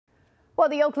Well,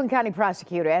 the Oakland County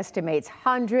Prosecutor estimates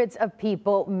hundreds of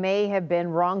people may have been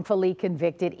wrongfully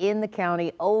convicted in the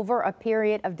county over a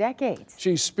period of decades.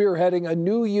 She's spearheading a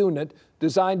new unit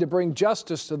designed to bring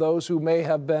justice to those who may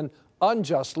have been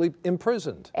unjustly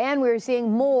imprisoned. And we're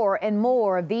seeing more and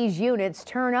more of these units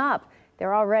turn up.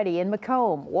 They're already in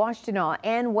Macomb, Washtenaw,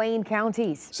 and Wayne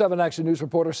counties. 7 Action News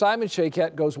reporter Simon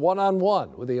Shakett goes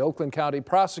one-on-one with the Oakland County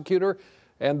Prosecutor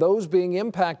and those being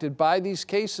impacted by these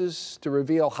cases to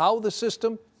reveal how the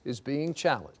system is being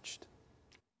challenged.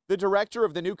 The director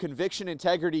of the new Conviction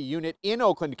Integrity Unit in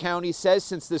Oakland County says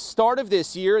since the start of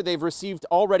this year, they've received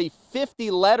already 50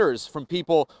 letters from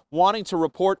people wanting to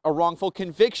report a wrongful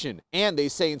conviction. And they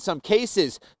say in some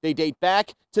cases, they date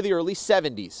back to the early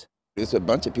 70s. It's a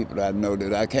bunch of people that I know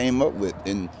that I came up with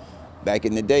back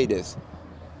in the day that's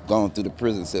gone through the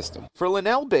prison system. For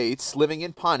Linnell Bates, living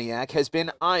in Pontiac has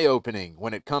been eye-opening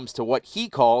when it comes to what he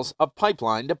calls a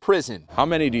pipeline to prison. How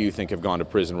many do you think have gone to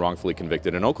prison wrongfully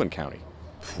convicted in Oakland County?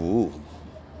 Ooh,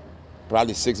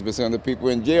 probably 60% of the people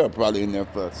in jail probably in there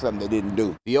for something they didn't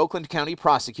do. The Oakland County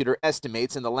Prosecutor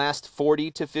estimates in the last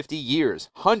 40 to 50 years,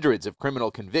 hundreds of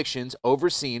criminal convictions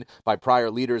overseen by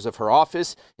prior leaders of her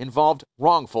office involved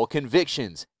wrongful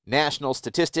convictions. National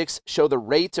statistics show the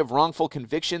rate of wrongful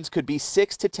convictions could be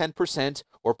 6 to 10%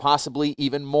 or possibly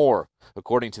even more,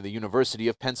 according to the University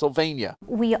of Pennsylvania.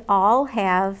 We all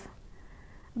have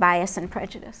bias and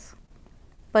prejudice,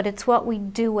 but it's what we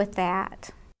do with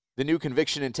that. The new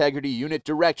Conviction Integrity Unit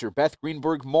Director, Beth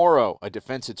Greenberg-Morrow, a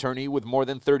defense attorney with more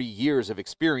than 30 years of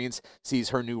experience, sees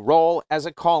her new role as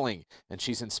a calling, and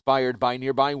she's inspired by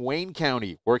nearby Wayne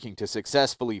County, working to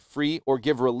successfully free or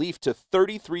give relief to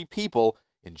 33 people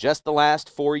in just the last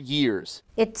 4 years.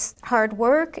 It's hard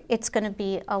work. It's going to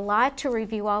be a lot to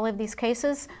review all of these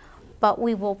cases, but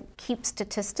we will keep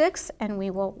statistics and we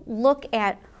will look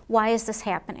at why is this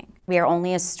happening. We are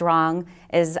only as strong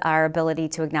as our ability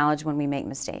to acknowledge when we make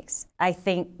mistakes. I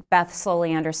think Beth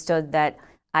slowly understood that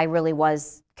I really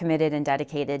was committed and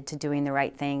dedicated to doing the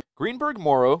right thing.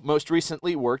 Greenberg-Morrow most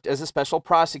recently worked as a special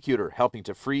prosecutor, helping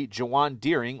to free Jawan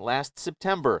Deering last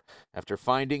September after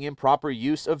finding improper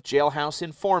use of jailhouse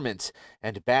informants,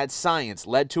 and bad science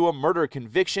led to a murder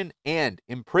conviction and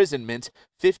imprisonment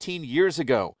 15 years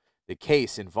ago. The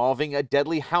case involving a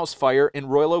deadly house fire in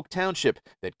Royal Oak Township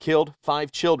that killed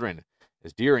 5 children.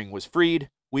 As Deering was freed,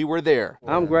 we were there.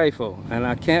 I'm grateful, and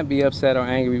I can't be upset or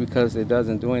angry because it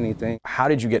doesn't do anything. How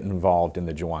did you get involved in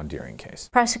the Jawan Deering case?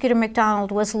 Prosecutor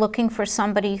McDonald was looking for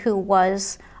somebody who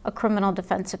was a criminal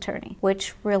defense attorney,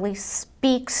 which really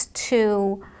speaks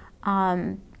to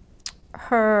her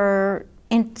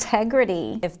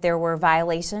integrity. If there were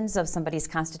violations of somebody's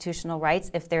constitutional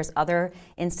rights, if there's other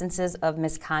instances of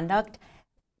misconduct,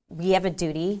 we have a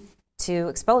duty to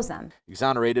expose them.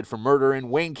 Exonerated for murder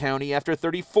in Wayne County after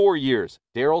 34 years,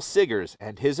 Daryl Siggers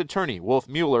and his attorney, Wolf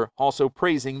Mueller, also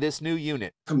praising this new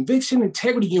unit. Conviction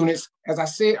integrity units, as I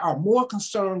said, are more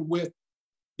concerned with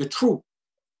the truth,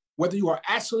 whether you are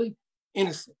actually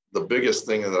innocent. The biggest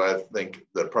thing that I think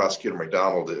that Prosecutor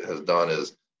McDonald has done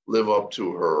is live up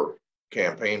to her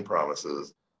campaign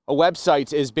promises. A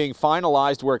website is being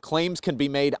finalized where claims can be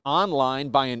made online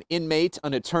by an inmate,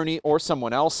 an attorney, or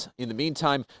someone else. In the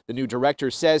meantime, the new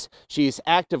director says she is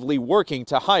actively working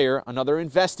to hire another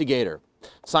investigator.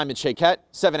 Simon Shakett,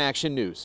 7 Action News.